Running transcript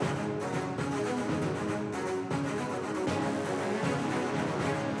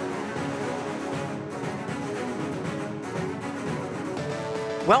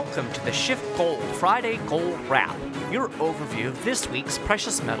Welcome to the Shift Gold Friday Gold Wrap, your overview of this week's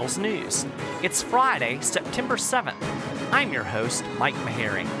precious metals news. It's Friday, September 7th. I'm your host, Mike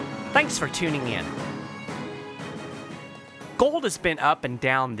Maharey. Thanks for tuning in. Gold has been up and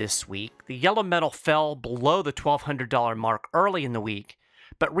down this week. The yellow metal fell below the $1,200 mark early in the week,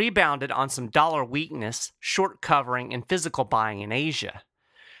 but rebounded on some dollar weakness, short covering, and physical buying in Asia.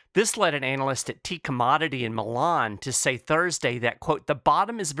 This led an analyst at T Commodity in Milan to say Thursday that, quote, the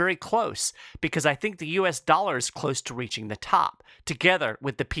bottom is very close because I think the U.S. dollar is close to reaching the top, together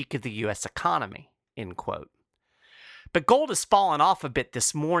with the peak of the U.S. economy, end quote. But gold has fallen off a bit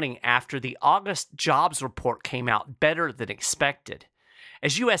this morning after the August jobs report came out better than expected.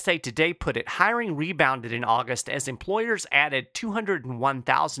 As USA Today put it, hiring rebounded in August as employers added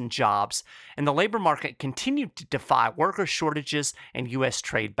 201,000 jobs, and the labor market continued to defy worker shortages and U.S.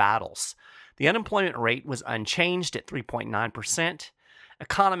 trade battles. The unemployment rate was unchanged at 3.9%.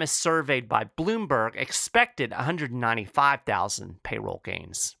 Economists surveyed by Bloomberg expected 195,000 payroll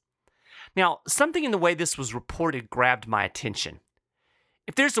gains. Now, something in the way this was reported grabbed my attention.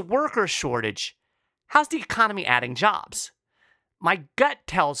 If there's a worker shortage, how's the economy adding jobs? My gut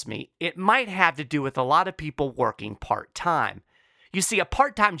tells me it might have to do with a lot of people working part-time. You see, a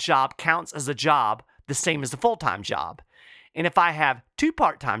part-time job counts as a job the same as a full-time job. And if I have two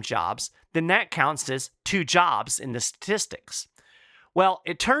part-time jobs, then that counts as two jobs in the statistics. Well,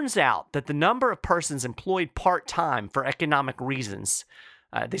 it turns out that the number of persons employed part-time for economic reasons,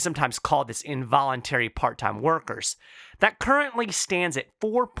 they sometimes call this involuntary part-time workers, that currently stands at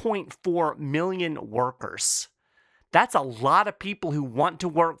 4.4 million workers. That's a lot of people who want to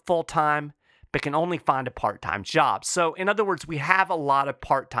work full-time but can only find a part-time job. So, in other words, we have a lot of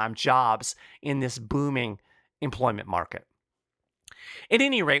part-time jobs in this booming employment market. At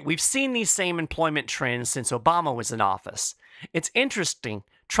any rate, we've seen these same employment trends since Obama was in office. It's interesting,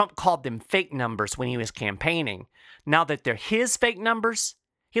 Trump called them fake numbers when he was campaigning. Now that they're his fake numbers,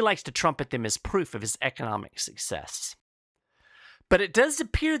 he likes to trumpet them as proof of his economic success. But it does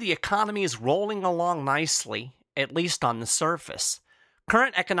appear the economy is rolling along nicely, at least on the surface.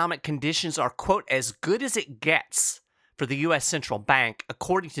 Current economic conditions are, quote, as good as it gets for the U.S. Central Bank,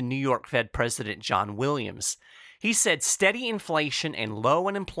 according to New York Fed President John Williams. He said steady inflation and low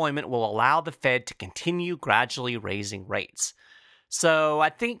unemployment will allow the Fed to continue gradually raising rates. So I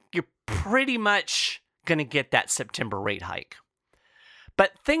think you're pretty much going to get that September rate hike.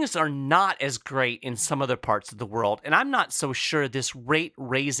 But things are not as great in some other parts of the world, and I'm not so sure this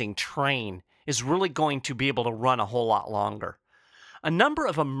rate-raising train is really going to be able to run a whole lot longer. A number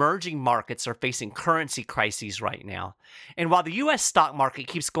of emerging markets are facing currency crises right now, and while the U.S. stock market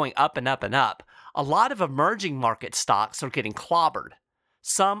keeps going up and up and up, a lot of emerging market stocks are getting clobbered.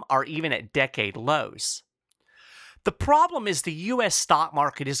 Some are even at decade lows. The problem is the U.S. stock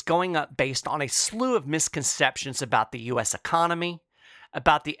market is going up based on a slew of misconceptions about the U.S. economy,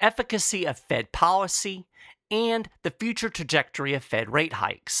 about the efficacy of Fed policy, and the future trajectory of Fed rate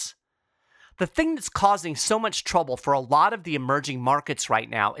hikes. The thing that's causing so much trouble for a lot of the emerging markets right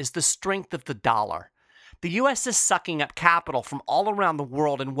now is the strength of the dollar. The U.S. is sucking up capital from all around the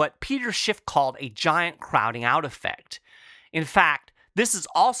world in what Peter Schiff called a giant crowding out effect. In fact, this is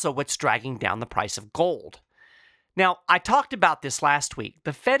also what's dragging down the price of gold. Now, I talked about this last week.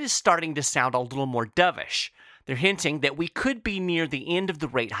 The Fed is starting to sound a little more dovish. They're hinting that we could be near the end of the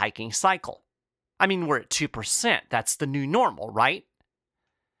rate hiking cycle. I mean, we're at 2%. That's the new normal, right?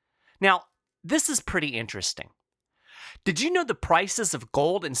 Now, this is pretty interesting. Did you know the prices of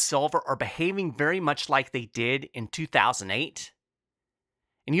gold and silver are behaving very much like they did in 2008?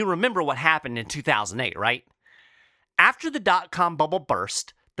 And you remember what happened in 2008, right? After the dot-com bubble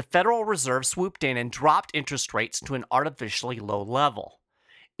burst, the Federal Reserve swooped in and dropped interest rates to an artificially low level.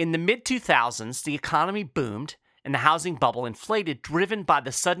 In the mid-2000s, the economy boomed and the housing bubble inflated, driven by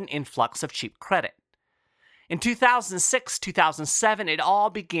the sudden influx of cheap credit. In 2006, 2007, it all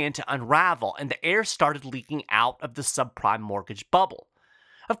began to unravel, and the air started leaking out of the subprime mortgage bubble.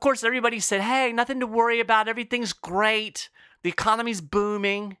 Of course, everybody said, hey, nothing to worry about, everything's great, the economy's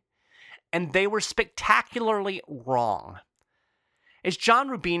booming, and they were spectacularly wrong. As John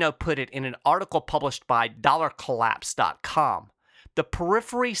Rubino put it in an article published by DollarCollapse.com, the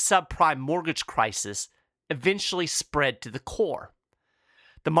periphery subprime mortgage crisis eventually spread to the core.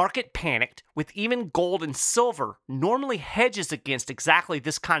 The market panicked, with even gold and silver, normally hedges against exactly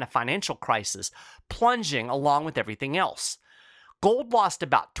this kind of financial crisis, plunging along with everything else. Gold lost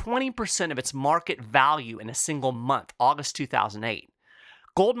about 20% of its market value in a single month, August 2008.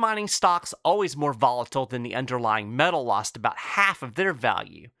 Gold mining stocks, always more volatile than the underlying metal, lost about half of their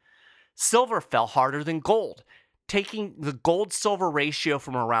value. Silver fell harder than gold. taking the gold-silver ratio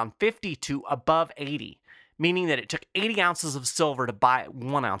from around 50 to above 80, meaning that it took 80 ounces of silver to buy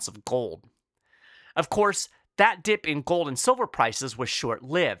 1 ounce of gold. Of course, that dip in gold and silver prices was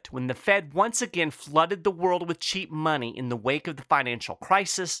short-lived when the Fed once again flooded the world with cheap money in the wake of the financial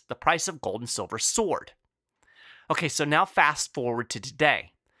crisis. The price of gold and silver soared. Okay, so now fast forward to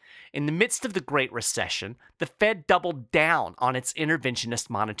today. In the midst of the Great Recession, the Fed doubled down on its interventionist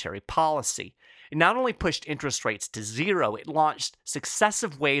monetary policy. It not only pushed interest rates to zero, it launched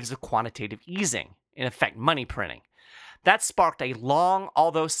successive waves of quantitative easing, in effect money printing. That sparked a long,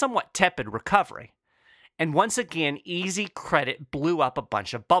 although somewhat tepid recovery. And once again, easy credit blew up a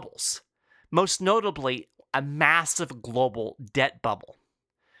bunch of bubbles, most notably a massive global debt bubble.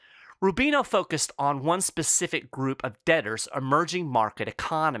 Rubino focused on one specific group of debtors, emerging market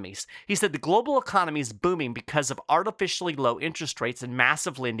economies. He said the global economy is booming because of artificially low interest rates and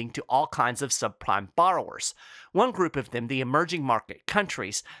massive lending to all kinds of subprime borrowers. One group of them, the emerging market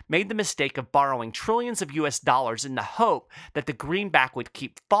countries, made the mistake of borrowing trillions of US dollars in the hope that the greenback would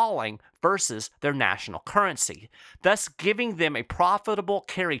keep falling versus their national currency, thus giving them a profitable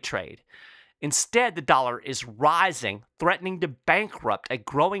carry trade. Instead, the dollar is rising, threatening to bankrupt a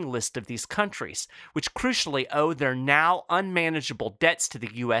growing list of these countries, which crucially owe their now unmanageable debts to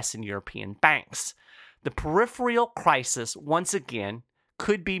the US and European banks. The peripheral crisis, once again,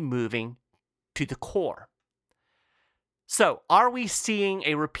 could be moving to the core. So, are we seeing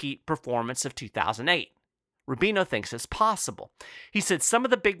a repeat performance of 2008? Rubino thinks it's possible. He said some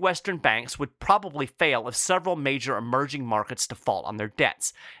of the big Western banks would probably fail if several major emerging markets default on their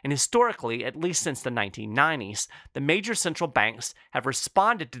debts. And historically, at least since the 1990s, the major central banks have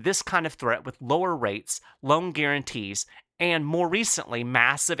responded to this kind of threat with lower rates, loan guarantees, and more recently,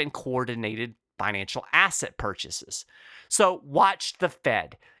 massive and coordinated financial asset purchases. So watch the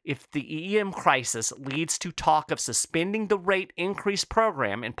Fed. If the EM crisis leads to talk of suspending the rate increase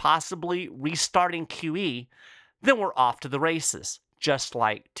program and possibly restarting QE, then we're off to the races, just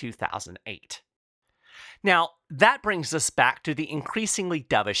like 2008. Now, that brings us back to the increasingly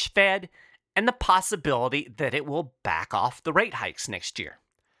dovish Fed and the possibility that it will back off the rate hikes next year.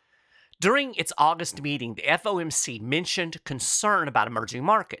 During its August meeting, the FOMC mentioned concern about emerging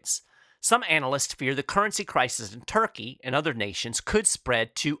markets. Some analysts fear the currency crisis in Turkey and other nations could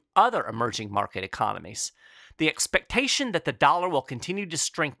spread to other emerging market economies. The expectation that the dollar will continue to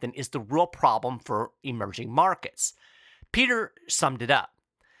strengthen is the real problem for emerging markets. Peter summed it up.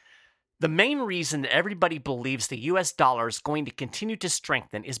 The main reason that everybody believes the US dollar is going to continue to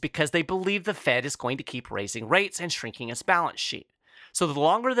strengthen is because they believe the Fed is going to keep raising rates and shrinking its balance sheet. So the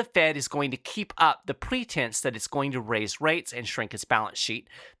longer the Fed is going to keep up the pretense that it's going to raise rates and shrink its balance sheet,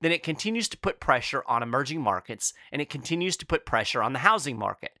 then it continues to put pressure on emerging markets and it continues to put pressure on the housing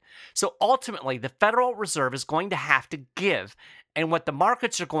market. So ultimately, the Federal Reserve is going to have to give, and what the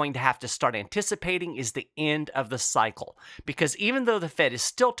markets are going to have to start anticipating is the end of the cycle. Because even though the Fed is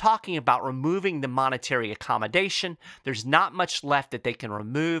still talking about removing the monetary accommodation, there's not much left that they can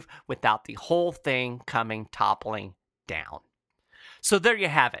remove without the whole thing coming toppling down. So there you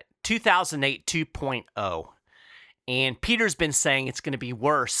have it, 2008 2.0. And Peter's been saying it's going to be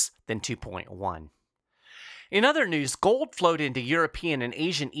worse than 2.1. In other news, gold flowed into European and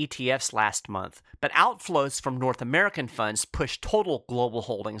Asian ETFs last month, but outflows from North American funds pushed total global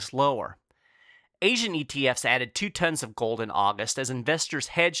holdings lower. Asian ETFs added 2 tons of gold in August as investors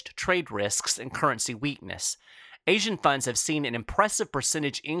hedged trade risks and currency weakness. Asian funds have seen an impressive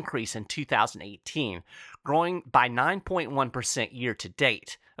percentage increase in 2018, growing by 9.1% year to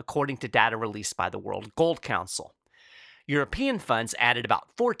date, according to data released by the World Gold Council. European funds added about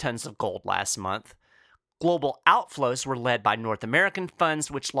 4 tons of gold last month. Global outflows were led by North American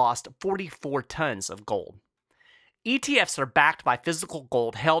funds, which lost 44 tons of gold. ETFs are backed by physical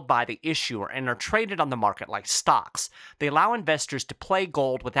gold held by the issuer and are traded on the market like stocks. They allow investors to play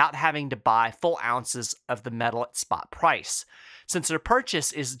gold without having to buy full ounces of the metal at spot price. Since their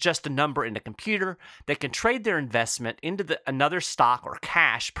purchase is just a number in a computer, they can trade their investment into another stock or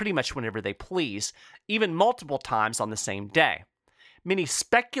cash pretty much whenever they please, even multiple times on the same day. Many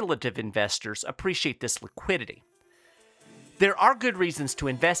speculative investors appreciate this liquidity. There are good reasons to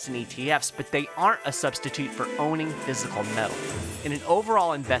invest in ETFs, but they aren't a substitute for owning physical metal. In an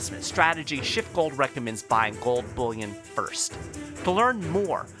overall investment strategy, SchiffGold recommends buying gold bullion first. To learn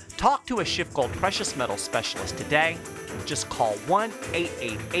more, talk to a SchiffGold precious metal specialist today. Just call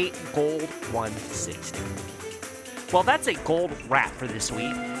 1-888-GOLD-160. Well, that's a gold wrap for this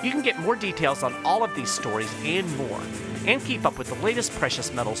week. You can get more details on all of these stories and more and keep up with the latest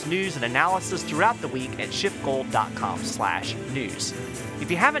precious metals news and analysis throughout the week at shiftgold.com/news. If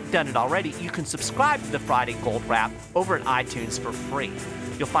you haven't done it already, you can subscribe to the Friday Gold Wrap over at iTunes for free.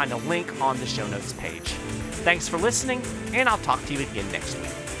 You'll find a link on the show notes page. Thanks for listening, and I'll talk to you again next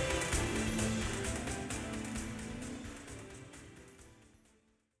week.